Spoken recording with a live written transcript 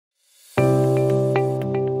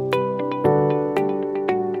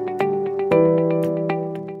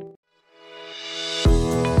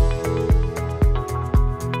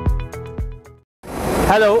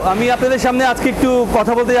Hello, আমি আপনাদের সামনে আজকে একটু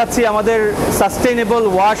কথা বলতে যাচ্ছি আমাদের সাস্টেইনেবল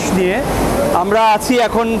ওয়াশ নিয়ে। আমরা আছি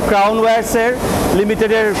এখন ক্রাউন ওয়্যার্সের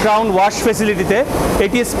লিমিটেডের ক্রাউন ওয়াশ ফ্যাসিলিটিতে।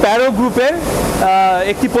 এটি স্প্যারো গ্রুপের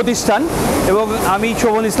একটি প্রতিষ্ঠান এবং আমি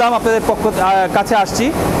শোভন ইসলাম আপনাদের কাছে আসছি।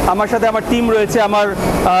 আমার সাথে আমার টিম রয়েছে, আমার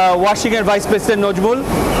ওয়াশিংয়ের ভাইস প্রেসিডেন্ট নজমুল,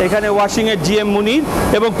 এখানে ওয়াশিংয়ের জিএম মুনির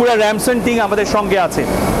এবং পুরো র্যামসন টিম আমাদের সঙ্গে আছে।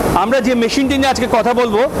 আমরা যে মেশিনটি নিয়ে আজকে কথা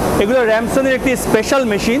বলবো এগুলো র্যামসনের একটি স্পেশাল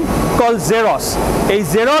মেশিন কল জেরস। এই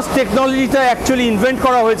জেরস টেকনোলজিটা অ্যাকচুয়ালি ইনভেন্ট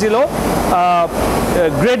করা হয়েছিল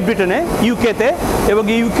গ্রেট ব্রিটেনে, ইউকেতে, এবং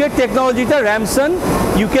ইউকে টেকনোলজিটা র্যামসন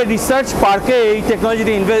ইউকে রিসার্চ পার্কে এই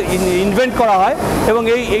টেকনোলজিটা ইনভেন্ট করা হয় এবং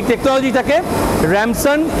এই টেকনোলজিটাকে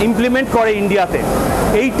র্যামসন ইমপ্লিমেন্ট করে ইন্ডিয়াতে।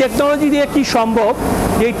 এই টেকনোলজি দিয়ে কি সম্ভব,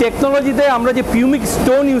 এই টেকনোলজিতে আমরা যে পিউমিক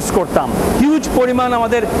স্টোন ইউজ করতাম, হিউজ পরিমাণ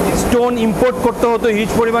আমাদের স্টোন ইম্পোর্ট করতে হতো,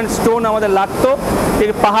 হিউজ পরিমাণ স্টোন আমাদের লাগতো,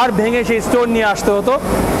 পাহাড় ভেঙে সেই স্টোন নিয়ে আসতে হতো।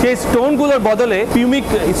 সেই স্টোনগুলোর বদলে পিউমিক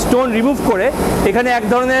স্টোন রিমুভ করে এখানে এক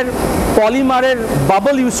ধরনের পলিমারের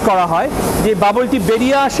বাবল ইউজ করা হয়, যে বাবলটি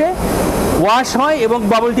বেরিয়ে আসে, ওয়াশ হয় এবং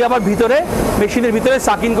বাবলটি আবার ভিতরে মেশিনের ভিতরে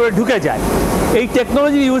সাকিন করে ঢুকে যায়। এই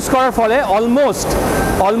টেকনোলজি ইউজ করার ফলে অলমোস্ট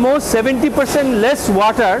 70% লেস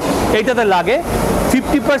ওয়াটার এইটাতে লাগে,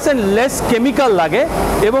 50% লেস কেমিক্যাল লাগে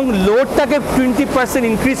এবং লোডটাকে 20%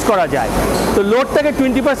 ইনক্রিজ করা যায়। তো লোডটাকে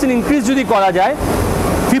 20% ইনক্রিজ যদি করা যায়,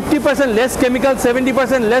 50% less chemical,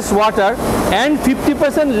 70% less water and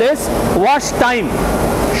 50% less wash time,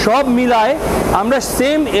 সব মিলায় আমরা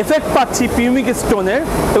সেম এফেক্ট পাচ্ছি পিউমিক স্টোনের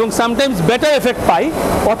এবং সামটাইমস বেটার এফেক্ট পাই,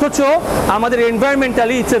 অথচ আমাদের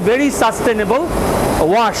environmentally it's a very sustainable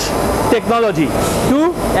wash technology to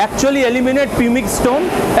actually eliminate pumic stone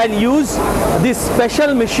and use this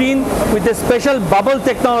special machine with a special bubble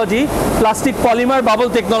technology, plastic polymer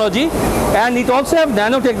bubble technology, and it also have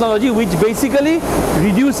nanotechnology which basically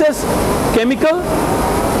reduces chemical,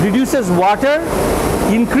 reduces water,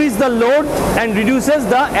 increase the load and reduces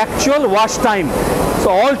the actual wash time. So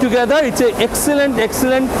altogether it's a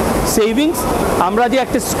excellent savings. আমরা যে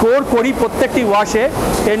একটা score করি প্রত্যেকটি ওয়াশে,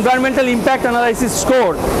 environmental impact analysis score,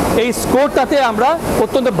 এই স্কোরটাতে আমরা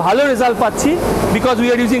অত্যন্ত ভালো result পাচ্ছি because we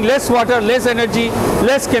are using less water, less energy,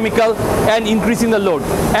 less chemical and increasing the load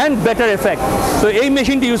and better effect. তো এই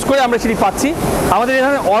মেশিনটি ইউজ করে আমরা সেটি পাচ্ছি। আমাদের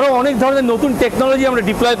এখানে আরও অনেক ধরনের নতুন টেকনোলজি আমরা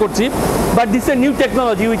ডিপ্লয় করছি, but this a new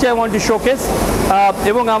technology which I want to showcase.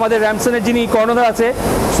 এবং আমাদের র্যামসনের যিনি কর্ণধার আছে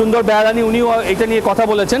সুন্দর বেহারানি, উনিও এটা নিয়ে কথা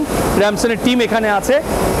বলেছেন, র্যামসনের টিম এখানে আছে।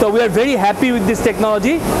 তো we are very happy with this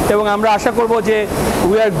technology এবং আমরা আশা করব যে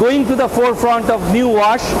we are going to the four front of new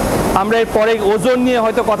wash. আমরা এরপরে ওজোন নিয়ে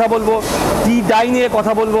হয়তো কথা বলবো, টি ডাই নিয়ে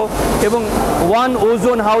কথা বলবো, এবং one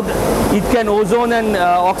ozone, how it can ozone and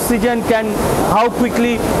oxygen can, how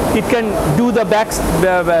quickly it can do the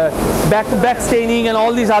back staining and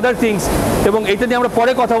all this other things, এবং এটা নিয়ে আমরা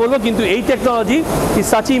পরে কথা বলবো। কিন্তু এই technology is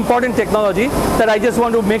such a important technology that I just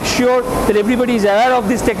want to make sure that everybody is aware of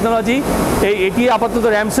this technology. এটি আপাতত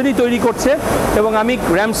র্যামসনই তৈরি করছে এবং আমি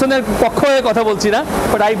র্যামসনের পক্ষ হয়ে কথা বলছি না,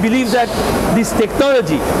 but I believe that this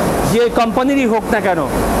technology যে কোম্পানিরই হোক না কেন,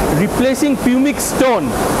 রিপ্লেসিং পিউমিক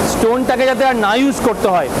স্টোনটাকে যাতে আর না ইউজ করতে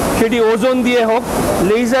হয়, সেটি ওজোন দিয়ে হোক,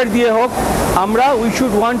 লেজার দিয়ে হোক, আমরা we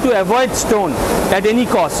should want to avoid stone at any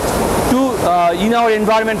cost to in our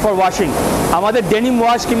environment for washing. আমাদের ডেনিম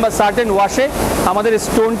ওয়াশ কিংবা সার্টেন ওয়াশে আমাদের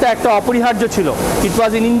স্টোনটা একটা অপরিহার্য ছিল, ইট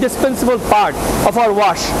was an ইন্ডিসপেন্সিবল part of our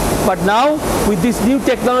wash. But now with this new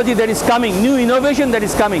technology that is coming, new innovation that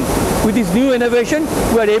is coming, with this new innovation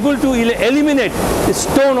we are able to eliminate the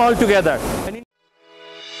stone altogether.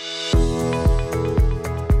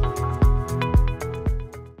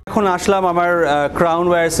 এখন আসলাম আমার crown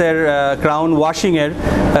ওয়্যার্সের crown ওয়াশিংয়ের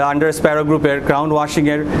under Sparrow গ্রুপের crown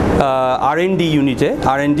ওয়াশিংয়ের R&D ইউনিটে,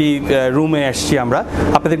 R&D রুমে এসছি আমরা।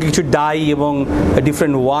 আপনাদেরকে কিছু die এবং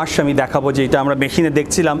ডিফারেন্ট ওয়াশ আমি দেখাবো, যেটা আমরা মেশিনে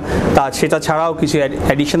দেখছিলাম, সেটা ছাড়াও কিছু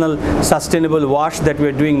additional sustainable wash that we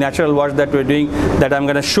are doing, natural wash that we are doing, that I am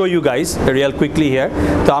gonna show you guys real quickly here.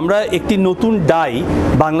 তো আমরা একটি নতুন ডাই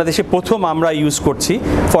বাংলাদেশে প্রথম আমরা ইউজ করছি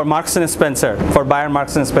for marks and Spencer, for buyer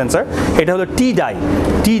marks and Spencer. এটা হলো টি ডাই।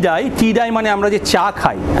 টি ডাই মানে আমরা যে চা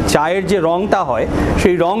খাই, চায়ের যে রংটা হয়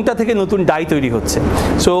সেই রংটা থেকে নতুন ডাই তৈরি হচ্ছে।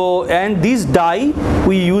 So and this die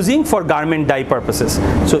we using for garment die purposes.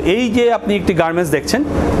 So এই যে আপনি একটি গার্মেন্টস দেখছেন,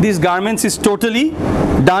 this garments is totally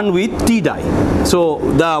done with tea dye. So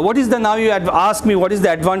what is the, now you ask me what is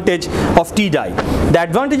the advantage of tea dye? The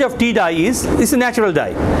advantage of tea dye is it's a natural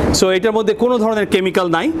dye. So এটার মধ্যে কোনো ধরনের chemical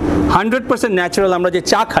নাই, 100% natural. আমরা যে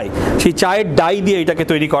চা খাই সেই চায়ের ডাই দিয়ে এটাকে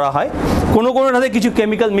তৈরি করা হয় কোনোটাতে কিছু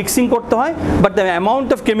কেমিক্যাল মিক্সিং করতে হয়, but the amount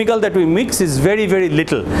of chemical that we mix is very very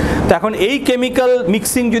little. তো এখন এই কেমিক্যাল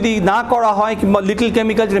মিক্সিং যদি না করা হয় কিংবা লিটল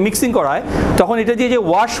কেমিক্যাল যেটা মিক্সিং করা হয়, তখন এটা দিয়ে যে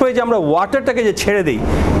ওয়াশ হয়ে যে আমরা ওয়াটারটাকে যে ছেড়ে দিই,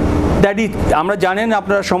 দ্যাট ইজ, আমরা জানেন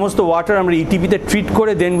আপনারা সমস্ত ওয়াটার আমরা ইটিপিতে ট্রিট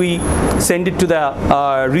করে then we send it to the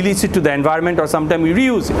release it to the environment or sometime we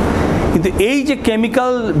reuse ইট। কিন্তু এই যে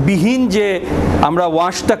কেমিক্যাল বিহীন যে আমরা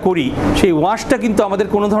ওয়াশটা করি, সেই ওয়াশটা কিন্তু আমাদের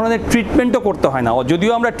কোনো ধরনের ট্রিটমেন্টও করতে হয় না,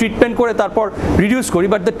 যদিও আমরা ট্রিটমেন্ট করে তারপর রিডিউস করি,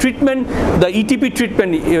 but the treatment, the ETP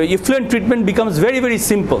treatment, effluent treatment becomes very very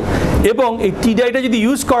simple. এবং এই টি-ডাইটা যদি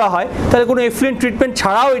ইউজ করা হয় তাহলে কোনো এফ্লুয়েন্ট ট্রিটমেন্ট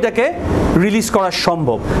ছাড়াও এটাকে রিলিজ করা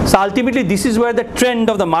সম্ভব। So ultimately this is war the trend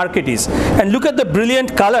of the market is, and look at the brilliant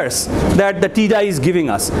colours that the টি-ডাই is giving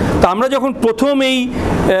আস। তো আমরা যখন প্রথম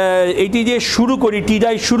এইটি যে শুরু করি,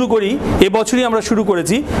 টি-ডাই শুরু করি, এবছরই আমরা শুরু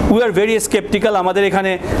করেছি, উই আর ভেরি স্কেপটিক্যাল। আমাদের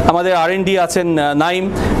এখানে আমাদের R&D আছেন নাইম,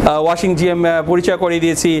 ওয়াশিং GM পরিচয় করিয়ে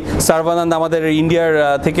দিয়েছি, সার্বানন্দ আমাদের ইন্ডিয়ার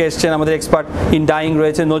থেকে এসছেন, আমাদের এক্সপার্ট ইন ডাইং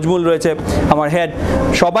রয়েছে, নজমুল রয়েছে আমার হেড।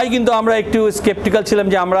 সবাই কিন্তু আমরা একটু স্কেপটিক্যাল ছিলাম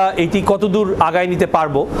যে আমরা এইটি কত দূর আগায় নিতে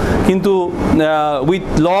পারবো, কিন্তু with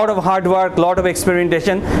lot of hard work, lot of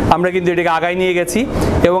experimentation আমরা কিন্তু এটাকে আগায় নিয়ে গেছি,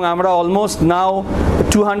 এবং আমরা অলমোস্ট নাও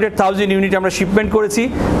 200,000 ইউনিট আমরা শিপমেন্ট করেছি।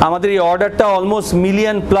 আমাদের এই অর্ডারটা অলমোস্ট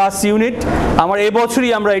মিলিয়ন প্লাস ইউনিট আমার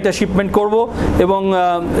এবছরই আমরা এটা শিপমেন্ট করব, এবং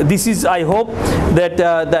this is, I hope that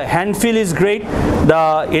the hand feel is great, the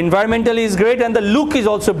environmental is great, and the look is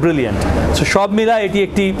also brilliant. So সব মিলা এটি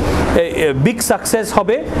একটি বিগ সাকসেস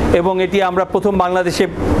হবে, এবং এটি আমরা প্রথম বাংলাদেশে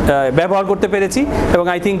ব্যবহার করতে পেরেছি, এবং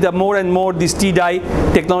I think the more and more this টি-ডাই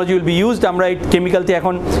technology will be used. আমরা এই কেমিক্যালটি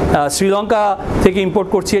এখন শ্রীলঙ্কা থেকে ইম্পোর্ট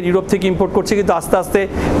করছি, ইউরোপ থেকে ইম্পোর্ট করছি, কিন্তু আস্তে আস্তে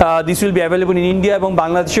this will be available in India এবং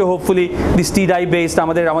বাংলাদেশে। হোপফুলি দিস টি-ডাই বেসড,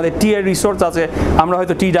 আমাদের টিয়ের রিসোর্স আছে, আমরা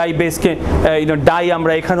হয়তো টি-ডাই বেসকে ডাই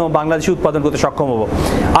আমরা এখানেও বাংলাদেশে উৎপাদন করতে সক্ষম হব।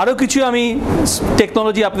 আরও কিছু আমি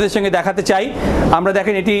টেকনোলজি আপনাদের সঙ্গে দেখাতে চাই। আমরা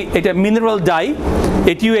দেখেন এটা মিনারেল ডাই,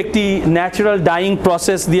 এটিও একটি ন্যাচারাল ডাইং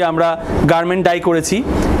প্রসেস দিয়ে আমরা গার্মেন্ট ডাই করেছি,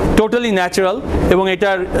 টোটালি ন্যাচারাল, এবং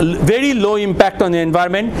এটার very low impact on the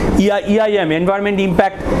environment. EIM, environment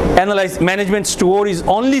impact analyse management score is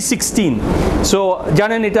only 16। So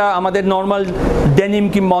জানেন এটা আমাদের নর্মাল ডেনিম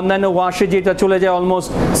কিংবা অন্যান্য ওয়াশে যেটা চলে যায় অলমোস্ট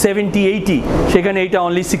 70-80, সেখানে এটা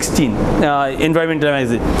অনলি 16 এনভায়রনমেন্টাল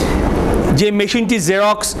অ্যানালাইসিস। যে মেশিনটি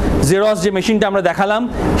জেরক্স যে মেশিনটা আমরা দেখালাম,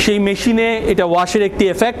 সেই মেশিনে এটা ওয়াশের একটি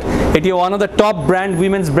এফেক্ট। এটি one of the top brand,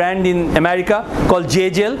 women's brand in America call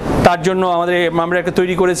jail, তার জন্য আমরা একটা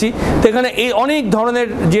তৈরি করেছি। তো এখানে এই অনেক ধরনের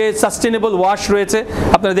যে সাস্টেনেবল ওয়াশ রয়েছে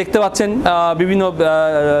আপনারা দেখতে পাচ্ছেন, বিভিন্ন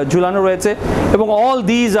ঝুলানো রয়েছে, এবং all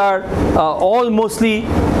these are all mostly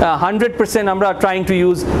 100% আমরা trying to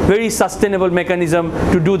use very sustainable mechanism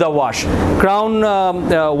to do the wash. Crown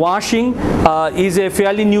washing is a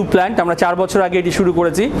fairly new plant, আমরা 4 বছর আগে এটি শুরু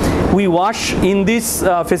করেছি। We wash in this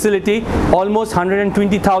facility almost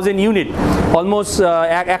 120,000 unit, almost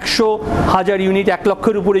 100,000 unit, 1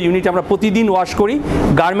 লক্ষের উপরে unit আমরা প্রতিদিন ওয়াশ করি।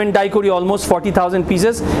 গার্মেন্ট ডাই করি অলমোস্ট 40,000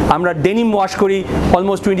 পিসেস, আমরা ডেনিম ওয়াশ করি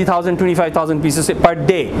almost 20,000-25,000 pieces per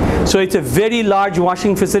day. So it's a very large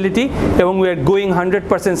washing facility, এবং we are going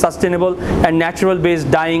 100% sustainable and natural based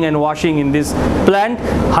dyeing and washing in this plant.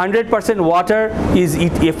 100% water is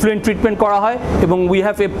effluent treatment করা হয়, এবং we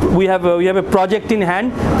have a project in hand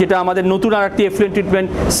যেটা আমাদের নতুন আরেকটি effluent treatment,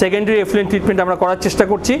 secondary effluent treatment আমরা করার চেষ্টা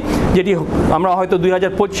করছি, যেটি আমরা হয়তো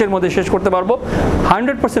 2025 এর মধ্যে শেষ করতে পারবো।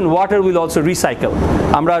 100% water will also recycle,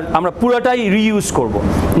 আমরা পুরোটাই রিইউজ করব।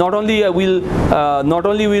 not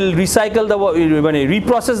only will recycle the মানে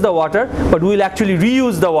reprocess the water, but we will actually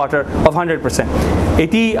reuse the water of 100%.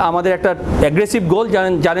 এটি আমাদের একটা অ্যাগ্রেসিভ গোল।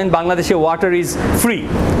 জানেন বাংলাদেশে water is free,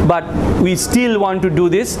 but we still want to do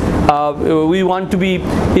this. We want to be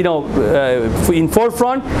in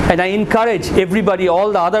forefront, and I encourage everybody, all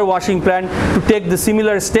the other washing plant, to take the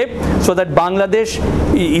similar step, so that Bangladesh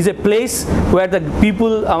is a place where the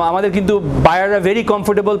people, আমাদের কিন্তু buyer are very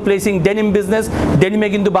comfortable placing denim business. Denim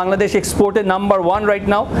কিন্তু Bangladesh exported number 1 right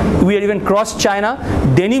now. We are even cross China.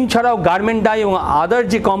 Denim ছাড়াও garment die এবং আদার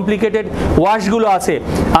যে complicated ওয়াশগুলো আছে,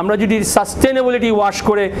 আমরা যদি sustainability wash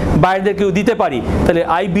করে বাইরেদেরকেও দিতে পারি, তাহলে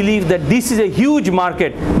I believe that this is a huge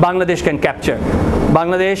market Bangladesh can capture.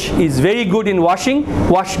 Bangladesh is very good in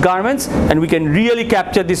wash garments, and we can really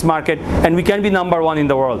capture this market, and we can be number 1 in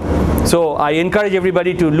the world. So I encourage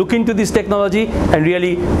everybody to look into this technology and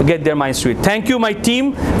really get their minds to it. Thank you my team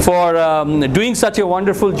for doing such a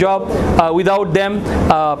wonderful job. Without them,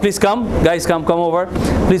 please come guys, come over,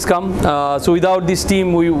 please come. So without this team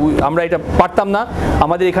আমরা এটা পারতাম না।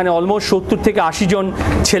 আমাদের এখানে almost 70 থেকে 80 জন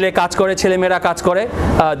ছেলেমেয়েরা কাজ করে।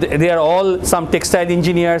 They are all some textile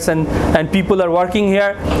engineers and people are working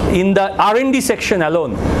here in the R&D section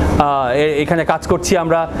alone. এখানে কাজ করছি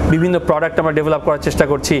আমরা, বিভিন্ন প্রোডাক্ট আমরা ডেভেলপ করার চেষ্টা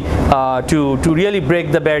করছি to really break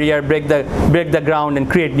the barrier, break the ground and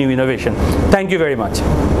create new innovation. Thank you very much.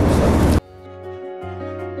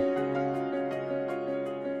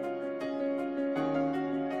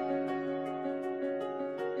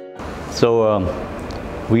 So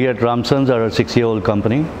we at Ramsons are a 6-year-old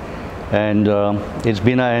company, and it's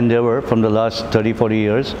been our endeavor from the last 30-40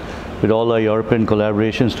 years with all our European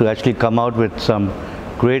collaborations to actually come out with some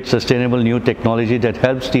great sustainable new technology that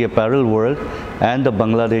helps the apparel world and the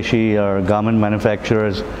Bangladeshi garment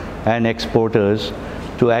manufacturers and exporters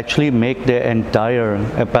to actually make their entire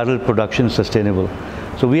apparel production sustainable.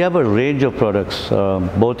 So we have a range of products,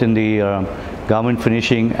 both in the garment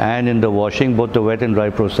finishing and in the washing, both the wet and dry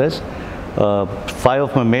process. 5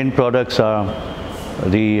 of my main products are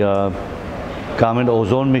the garment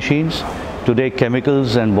ozone machines. Today chemicals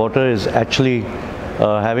and water is actually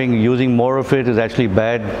using more of it is actually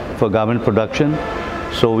bad for garment production.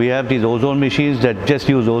 So we have these ozone machines that just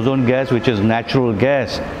use ozone gas, which is natural gas,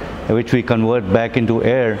 which we convert back into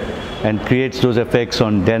air and creates those effects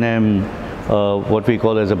on denim, what we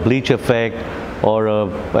call as a bleach effect or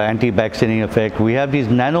anti-backstaining effect. We have these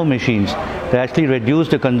nano machines that actually reduce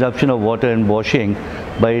the consumption of water in washing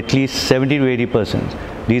by at least 70 to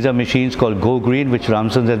 80%. These are machines called Go Green, which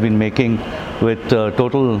Ramsons has been making with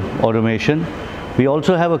total automation. We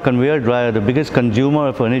also have a conveyor dryer. The biggest consumer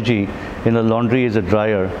of energy in the laundry is a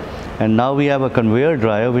dryer. And now we have a conveyor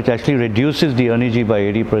dryer which actually reduces the energy by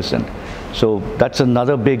 80%. So that's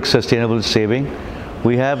another big sustainable saving.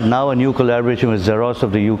 We have now a new collaboration with Xerox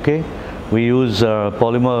of the UK. We use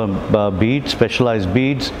polymer beads, specialized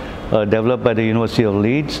beads developed by the University of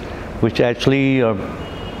Leeds, which actually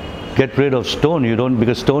get rid of stone.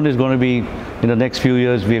 Because stone is going to be, in the next few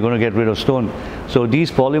years, we are going to get rid of stone. So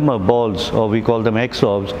these polymer balls, or we call them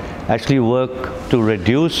X-lobs, actually work to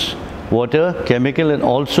reduce water, chemical, and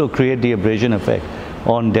also create the abrasion effect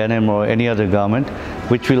on denim or any other garment,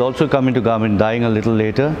 which will also come into garment dyeing a little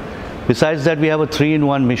later. Besides that, we have a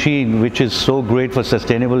 3-in-1 machine which is so great for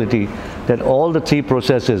sustainability that all the 3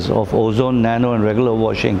 processes of ozone, nano, and regular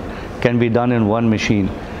washing can be done in one machine.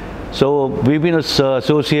 So we've been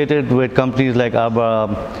associated with companies like Abba,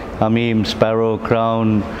 Hamim, Sparrow,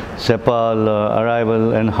 Crown, Sepal,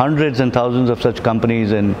 Arrival, and hundreds and thousands of such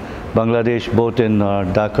companies in Bangladesh, both in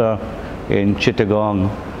Dhaka, in Chittagong,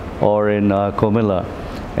 or in Comilla.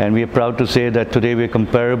 And we are proud to say that today we're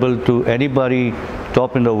comparable to anybody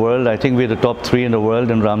top in the world. I think we're the top 3 in the world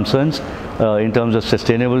in Ramsons in terms of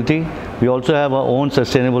sustainability. We also have our own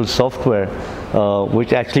sustainable software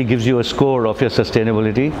which actually gives you a score of your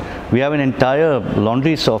sustainability. We have an entire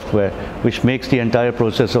laundry software which makes the entire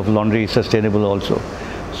process of laundry sustainable also.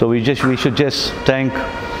 So we should just thank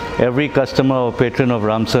every customer or patron of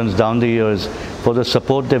Ramsons down the years for the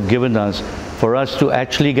support they've given us for us to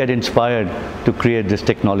actually get inspired to create this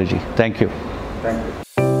technology. Thank you. Thank you.